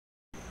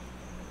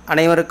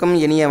அனைவருக்கும்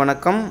இனிய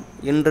வணக்கம்.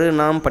 இன்று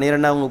நாம்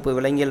 12ஆம் வகுப்பு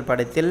விலங்கியல்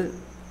பாடத்தில்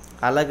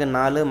அலகு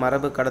 4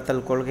 மரபு கடத்தல்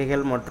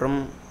கொள்கைகள் மற்றும்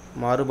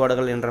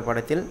மாறுபாடுகள் என்ற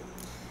பாடத்தில்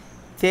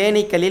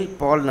தேனீக்களில்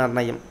பால்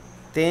நிர்ணயம்,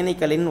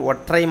 தேனீக்களின்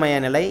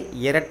ஒற்றைமய நிலை,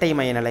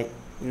 இரட்டைமய நிலை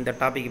இந்த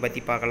டாபிக்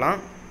பற்றி பார்க்கலாம்.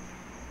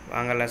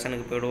 வாங்க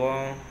லெசனுக்கு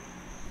போயிடுவோம்.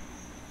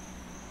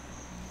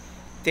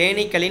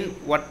 தேனீக்களின்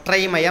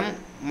ஒற்றைமயம்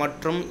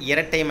மற்றும்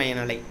இரட்டைமய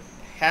நிலை,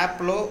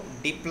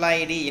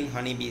 ஹேப்ளோடிப்ளாய்டி இன்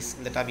ஹனிபீஸ்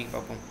இந்த டாபிக்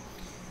பார்ப்போம்.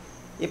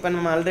 இப்போ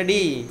நம்ம ஆல்ரெடி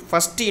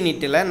ஃபஸ்ட்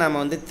யூனிட்டில்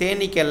நம்ம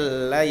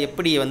தேனீக்களில்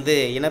எப்படி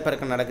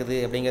இனப்பெருக்கம் நடக்குது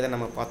அப்படிங்கிறத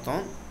நம்ம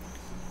பார்த்தோம்.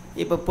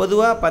 இப்போ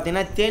பொதுவாக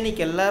பார்த்தீங்கன்னா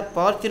தேனீக்களில்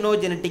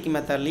பார்த்தினோஜெனட்டிக்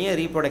மெத்தட்லேயும்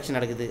ரீப்ரொடக்ஷன்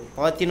நடக்குது.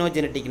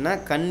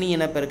 பார்த்தினோஜெனட்டிக்னால் கன்னி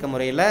இனப்பெருக்க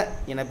முறையில்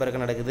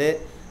இனப்பெருக்கம் நடக்குது,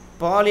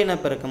 பால்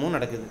இனப்பெருக்கமும்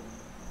நடக்குது.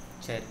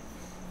 சரி,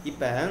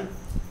 இப்போ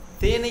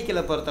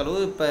தேனீக்களை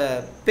பொறுத்தளவு இப்போ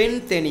பெண்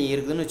தேனீ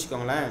இருக்குதுன்னு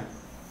வச்சுக்கோங்களேன்.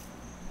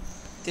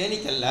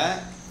 தேனீக்களில்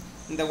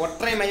இந்த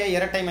ஒற்றைமய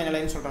இரட்டைமய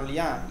நிலைன்னு சொல்கிறோம்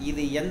இல்லையா,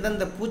 இது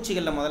எந்தெந்த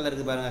பூச்சிகளில் முதல்ல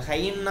இருக்குது பாருங்கள்.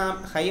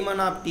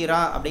 ஹைமனாப்டிரா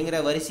அப்படிங்கிற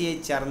வரிசையை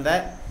சார்ந்த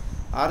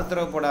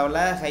ஆர்த்ரோபோடாவில்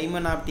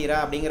ஹைமனாப்டிரா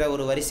அப்படிங்கிற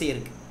ஒரு வரிசை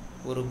இருக்குது,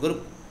 ஒரு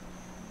குரூப்.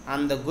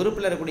 அந்த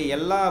குரூப்பில் இருக்கக்கூடிய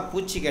எல்லா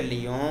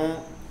பூச்சிகள்லேயும்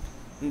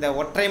இந்த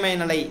ஒற்றைமய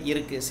நிலை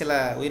இருக்குது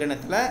சில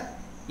உயிரினத்தில்,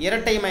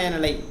 இரட்டைமய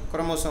நிலை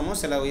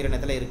குரோமோசோமும் சில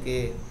உயிரினத்தில்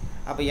இருக்குது.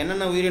 அப்போ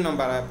என்னென்ன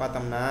உயிரினம்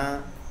பார்த்தோம்னா,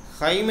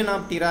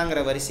 ஹைமனாப்டிராங்கிற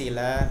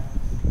வரிசையில்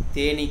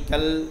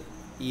தேனீக்கள்,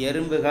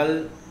 எறும்புகள்,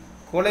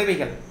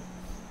 குளவிகள்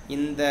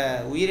இந்த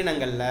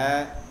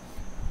உயிரினங்களில்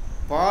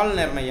பால்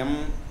நிர்ணயம்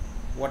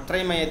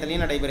ஒற்றை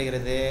மையத்திலையும்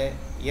நடைபெறுகிறது,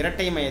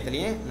 இரட்டை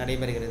மையத்திலையும்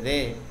நடைபெறுகிறது.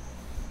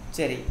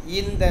 சரி,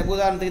 இந்த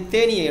உதாரணத்துக்கு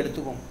தேனியை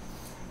எடுத்துக்குவோம்.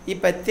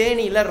 இப்போ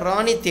தேனியில்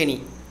ராணி தேனி,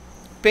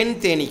 பெண்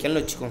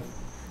தேனீக்கள்னு வச்சுக்குவோம்.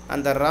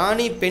 அந்த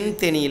ராணி பெண்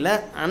தேனியில்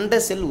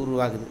அண்ட செல்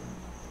உருவாகுது.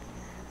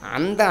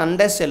 அந்த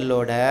அண்ட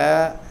செல்லோட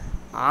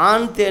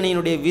ஆண்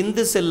தேனியினுடைய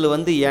விந்து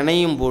செல்லு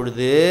இணையும்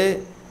பொழுது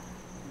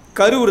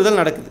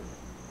கருவுறுதல் நடக்குது.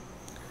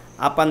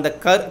 அப்போ அந்த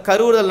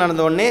கருவுறுதல்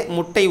நடந்தோடனே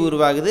முட்டை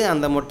உருவாகுது.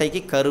 அந்த முட்டைக்கு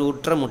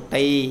கருவுற்ற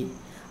முட்டை.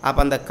 அப்போ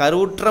அந்த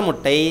கருவுற்ற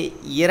முட்டை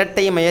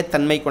இரட்டைமய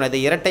தன்மை கொண்டது.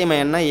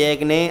 இரட்டைமயம்னா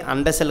ஏற்கனவே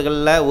அண்ட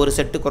செல்களில் ஒரு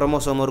செட்டு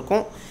குரோமோசோம்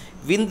இருக்கும்,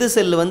 விந்து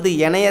செல்லு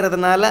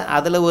இணையறதுனால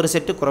அதில் ஒரு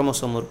செட்டு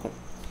குரோமோசோம் இருக்கும்.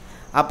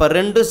 அப்போ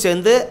ரெண்டும்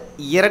சேர்ந்து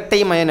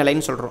இரட்டைமய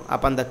நிலைன்னு சொல்கிறோம்.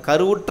 அப்போ அந்த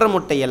கருவுற்ற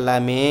முட்டை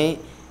எல்லாமே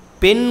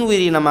பெண்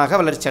உயிரினமாக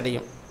வளர்ச்சி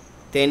அடையும்.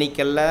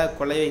 தேனீக்களில்,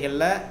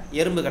 குளவிகளில்,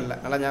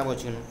 எறும்புகளில் நல்லா ஞாபகம்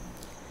வச்சுக்கணும்.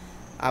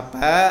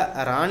 அப்போ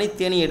ராணி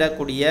தேனி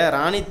இடக்கூடிய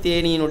ராணி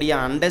தேனியினுடைய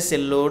அண்ட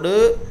செல்லோடு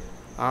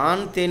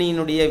ஆண்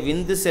தேனியினுடைய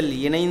விந்து செல்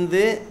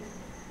இணைந்து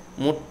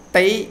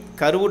முட்டை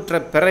கருவுற்ற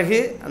பிறகு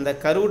அந்த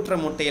கருவுற்ற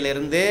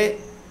முட்டையிலிருந்து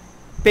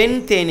பெண்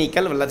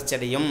தேனீக்கள்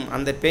வளர்ச்சியடையும்.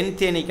 அந்த பெண்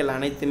தேனீக்கள்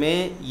அனைத்துமே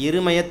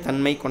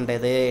இருமயத்தன்மை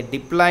கொண்டது,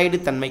 டிப்ளாய்டு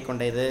தன்மை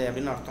கொண்டது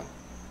அப்படின்னு அர்த்தம்.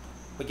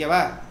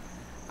 ஓகேவா?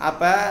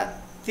 அப்போ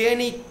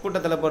தேனீ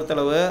கூட்டத்தில்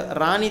பொறுத்தளவு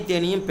ராணி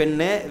தேனியும்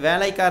பெண்ணு,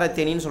 வேலைக்கார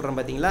தேனின்னு சொல்கிறோம்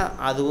பார்த்தீங்களா,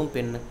 அதுவும்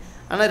பெண்ணு.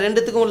 ஆனால்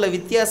ரெண்டுத்துக்கும் உள்ள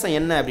வித்தியாசம்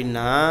என்ன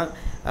அப்படின்னா,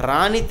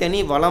 ராணி தேனி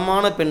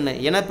வளமான பெண்ணு,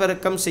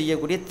 இனப்பெருக்கம்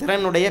செய்யக்கூடிய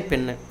திறனுடைய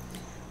பெண்ணு.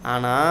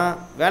 ஆனால்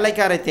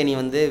வேலைக்கார தேனி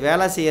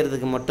வேலை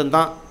செய்கிறதுக்கு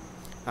மட்டும்தான்,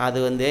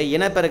 அது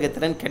இனப்பெருக்க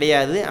திறன்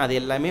கிடையாது, அது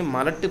எல்லாமே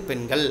மலட்டு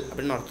பெண்கள்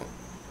அப்படின்னு அர்த்தம்.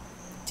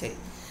 சரி,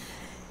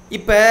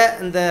 இப்போ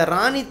இந்த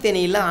ராணி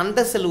தேனியில்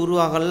அண்ட செல்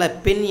உருவாகல,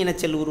 பெண்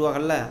இனச்செல்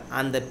உருவாகல.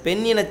 அந்த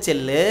பெண்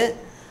இனச்செல்லு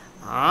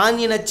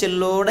ஆண்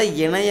இனச்செல்லோட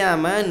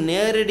இணையாமல்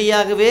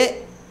நேரடியாகவே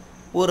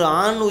ஒரு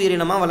ஆண்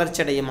உயிரினமாக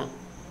வளர்ச்சி அடையுமா.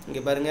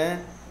 இங்கே பாருங்கள்.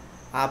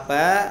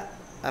 அப்போ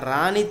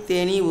ராணி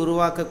தேனி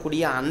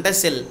உருவாக்கக்கூடிய அண்ட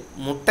செல்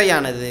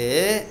முட்டையானது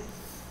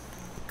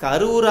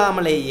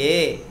கருவுறாமலேயே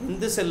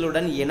விந்து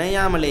செல்லுடன்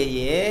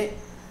இணையாமலேயே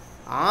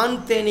ஆண்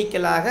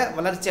தேனீக்களாக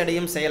வளர்ச்சி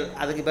அடையும் செயல்,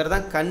 அதுக்கு பேர்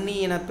தான் கன்னி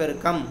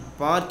இனப்பெருக்கம்,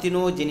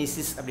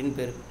 பார்த்தினோஜெனிசிஸ் அப்படின்னு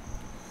பேர்.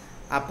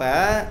 அப்போ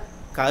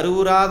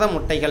கருவுறாத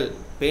முட்டைகள்,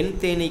 பெண்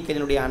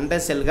தேனீக்களினுடைய அண்ட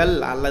செல்கள்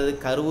அல்லது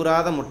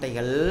கருவுறாத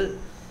முட்டைகள்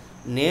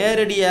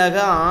நேரடியாக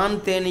ஆண்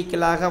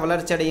தேனீக்களாக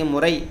வளர்ச்சி அடையும்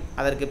முறை,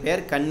 அதற்கு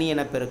பேர் கன்னி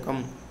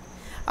இனப்பெருக்கம்.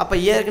 அப்போ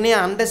ஏற்கனவே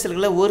அண்ட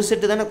செல்களில் ஒரு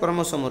செட்டு தானே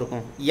குரோமோசோம்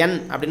இருக்கும், என்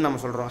அப்படின்னு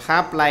நம்ம சொல்கிறோம்,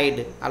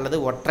 ஹேப்ளாய்டு அல்லது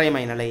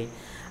ஒற்றைமய நிலை.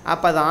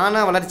 அப்போ அது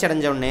ஆணாக வளர்ச்சி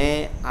அடைஞ்சோடனே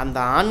அந்த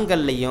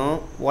ஆண்கள்லேயும்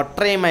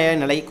ஒற்றைமய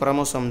நிலை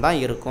குரோமோசோம்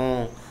தான்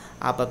இருக்கும்.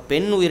 அப்போ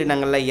பெண்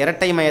உயிரினங்களில்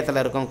இரட்டை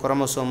மயத்தில் இருக்கும்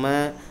குரோமோசோமு,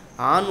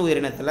 ஆண்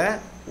உயிரினத்தில்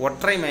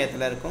ஒற்றை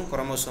மயத்தில் இருக்கும்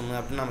குரோமோசோமு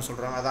அப்படின்னு நம்ம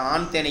சொல்கிறோம். அது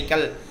ஆண்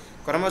தேனீக்கள்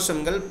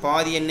குரோமோசோம்கள்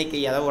பாதி எண்ணிக்கை,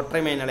 அதாவது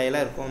ஒற்றைமய நிலையில்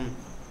இருக்கும்.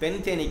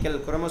 பெண் தேனீக்கள்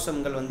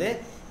குரோமோசோம்கள்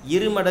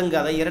இருமடங்கு,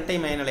 அதாவது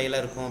இரட்டைமய நிலையில்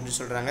இருக்கும் அப்படின்னு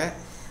சொல்கிறாங்க.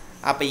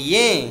 அப்போ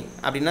ஏன்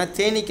அப்படின்னா,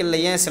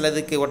 தேனீக்களில் ஏன்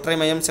சிலதுக்கு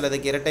ஒற்றைமயம்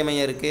சிலதுக்கு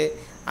இரட்டைமயம் இருக்குது.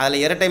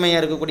 அதில் இரட்டைமயம்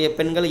இருக்கக்கூடிய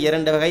பெண்கள்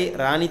 2 வகை,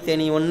 ராணி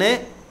தேனி ஒன்று,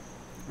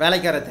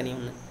 வேலைக்கார தேனி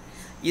ஒன்று.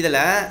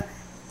 இதில்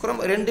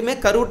ரெண்டுமே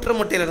கருவுற்ற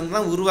முட்டையிலிருந்து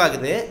தான்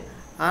உருவாகுது.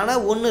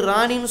 ஆனால் ஒன்று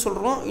ராணின்னு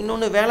சொல்கிறோம்,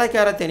 இன்னொன்று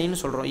வேலைக்கார தேனின்னு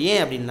சொல்கிறோம்.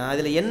 ஏன் அப்படின்னா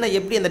அதில் என்ன,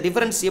 எப்படி அந்த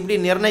டிஃப்ரென்ஸ் எப்படி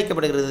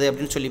நிர்ணயிக்கப்படுகிறது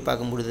அப்படின்னு சொல்லி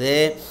பார்க்கும்பொழுது,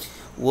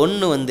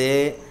 ஒன்று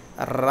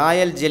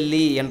ராயல்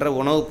ஜெல்லி என்ற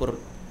உணவுப் பொருள்.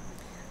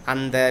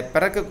 அந்த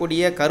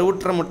பிறக்கக்கூடிய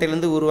கருவுற்ற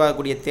முட்டையிலேருந்து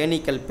உருவாகக்கூடிய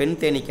தேனீக்கள், பெண்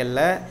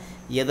தேனீக்களில்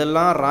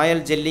எதெல்லாம்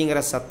ராயல்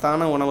ஜெல்லிங்கிற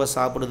சத்தான உணவை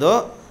சாப்பிடுதோ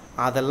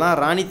அதெல்லாம்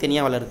ராணி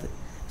தேனியாக வளருது.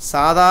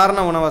 சாதாரண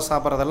உணவை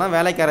சாப்பிட்றதெல்லாம்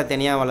வேலைக்கார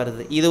தேனியாக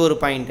வளருது. இது ஒரு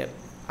பாயிண்ட்டு.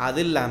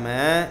 அது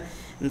இல்லாமல்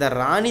இந்த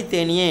ராணி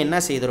தேனியை என்ன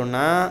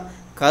செய்திரும்னா,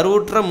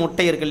 கருவுற்ற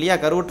முட்டை இருக்கு இல்லையா,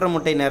 கருவுற்ற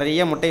முட்டை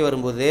நிறைய முட்டை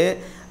வரும்போது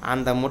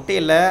அந்த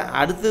முட்டையில்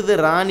அடுத்தது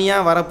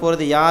ராணியாக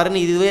வரப்போகிறது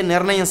யாருன்னு இதுவே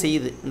நிர்ணயம்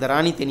செய்யுது இந்த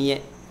ராணி தேனியை.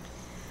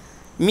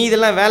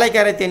 மீதெல்லாம்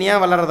வேலைக்கார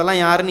தேனியாக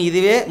வளர்கிறதெல்லாம் யாருன்னு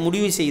இதுவே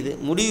முடிவு செய்யுது.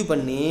 முடிவு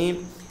பண்ணி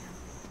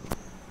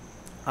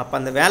அப்போ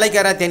அந்த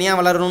வேலைக்கார தேனியாக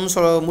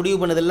வளரணும்னு முடிவு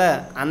பண்ணுதில்ல,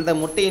 அந்த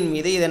முட்டையின்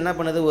மீது இது என்ன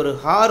பண்ணுது, ஒரு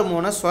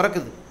ஹார்மோனை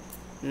சுரக்குது.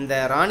 இந்த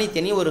ராணி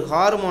தேனி ஒரு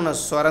ஹார்மோனை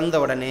சுரந்த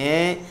உடனே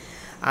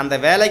அந்த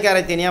வேலைக்கார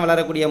தேனியாக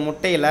வளரக்கூடிய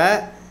முட்டையில்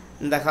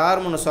இந்த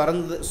ஹார்மோனை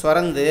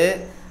சுரந்து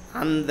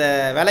அந்த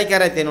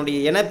வேலைக்கார தேனுடைய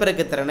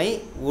இனப்பெருக்க திறனை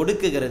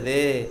ஒடுக்குகிறது.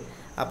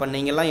 அப்போ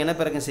நீங்கள்லாம்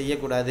இனப்பெருக்கம்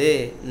செய்யக்கூடாது,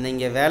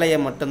 நீங்கள் வேலையை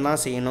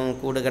மட்டும்தான் செய்யணும்.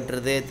 கூடு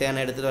கட்டுறது,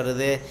 தேனை எடுத்துகிட்டு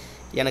வர்றது,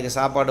 எனக்கு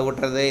சாப்பாடு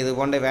ஊட்டுறது, இது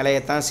போன்ற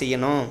வேலையைத்தான்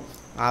செய்யணும்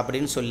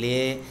அப்படின்னு சொல்லி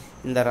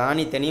இந்த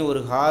ராணி தேனி ஒரு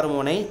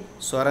ஹார்மோனை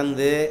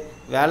சுரந்து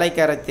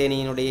வேலைக்கார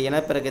தேனியினுடைய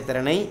இனப்பெருக்க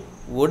திறனை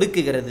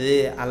ஒடுக்குகிறது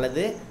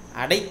அல்லது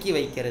அடக்கி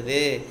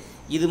வைக்கிறது.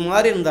 இது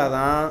மாதிரி இருந்தால்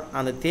தான்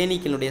அந்த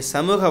தேனீக்களினுடைய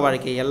சமூக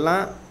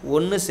வாழ்க்கையெல்லாம்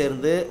ஒன்று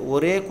சேர்ந்து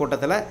ஒரே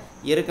கூட்டத்தில்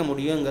இருக்க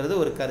முடியுங்கிறது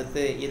ஒரு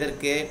கருத்து.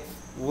 இதற்கு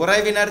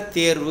உறவினர்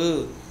தேர்வு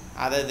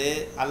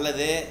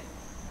அல்லது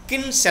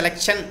கின்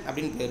செலெக்ஷன்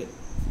அப்படின்னு பேர்.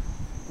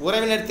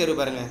 உறவினர் தேர்வு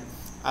பாருங்கள்,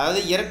 அதாவது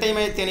இரட்டை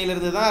மைய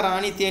தேனியிலிருந்து தான்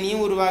ராணி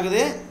தேனியும்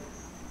உருவாகுது,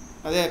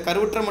 அது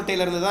கருவுற்ற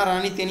முட்டையிலிருந்து தான்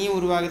ராணி தேனியும்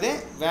உருவாகுது,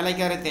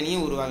 வேலைக்கார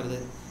தேனியும் உருவாகுது.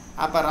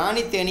 அப்போ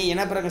ராணி தேனி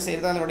இனப்பெருக்கம்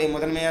செய்கிறது அதனுடைய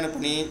முதன்மையான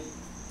பணி.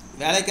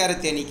 வேலைக்கார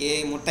தேனிக்கு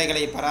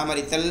முட்டைகளை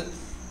பராமரித்தல்,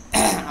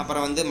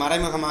 அப்புறம்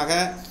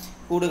மறைமுகமாக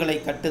கூடுகளை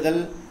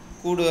கட்டுதல்,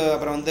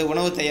 அப்புறம்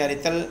உணவு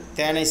தயாரித்தல்,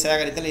 தேனை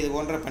சேகரித்தல், இது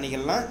போன்ற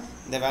பணிகள்லாம்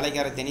இந்த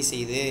வேலைக்கார தேனி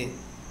செய்யுது.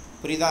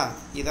 புரியுதா?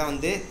 இதான்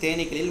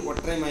தேனீக்களில்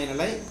ஒற்றை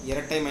மயநிலை,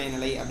 இரட்டை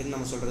மயநிலை அப்படின்னு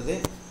நம்ம சொல்கிறது.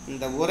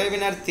 இந்த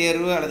உறவினர்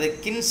தேர்வு அல்லது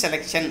கின்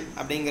செலெக்ஷன்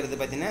அப்படிங்கிறது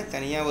பார்த்திங்கன்னா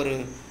தனியாக ஒரு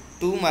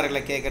 2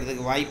 மார்க்கில்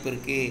கேட்குறதுக்கு வாய்ப்பு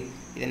இருக்குது.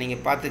 இதை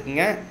நீங்கள்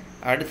பார்த்துக்குங்க.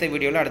 அடுத்த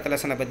வீடியோவில் அடுத்த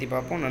லெசனை பற்றி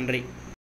பார்ப்போம். நன்றி.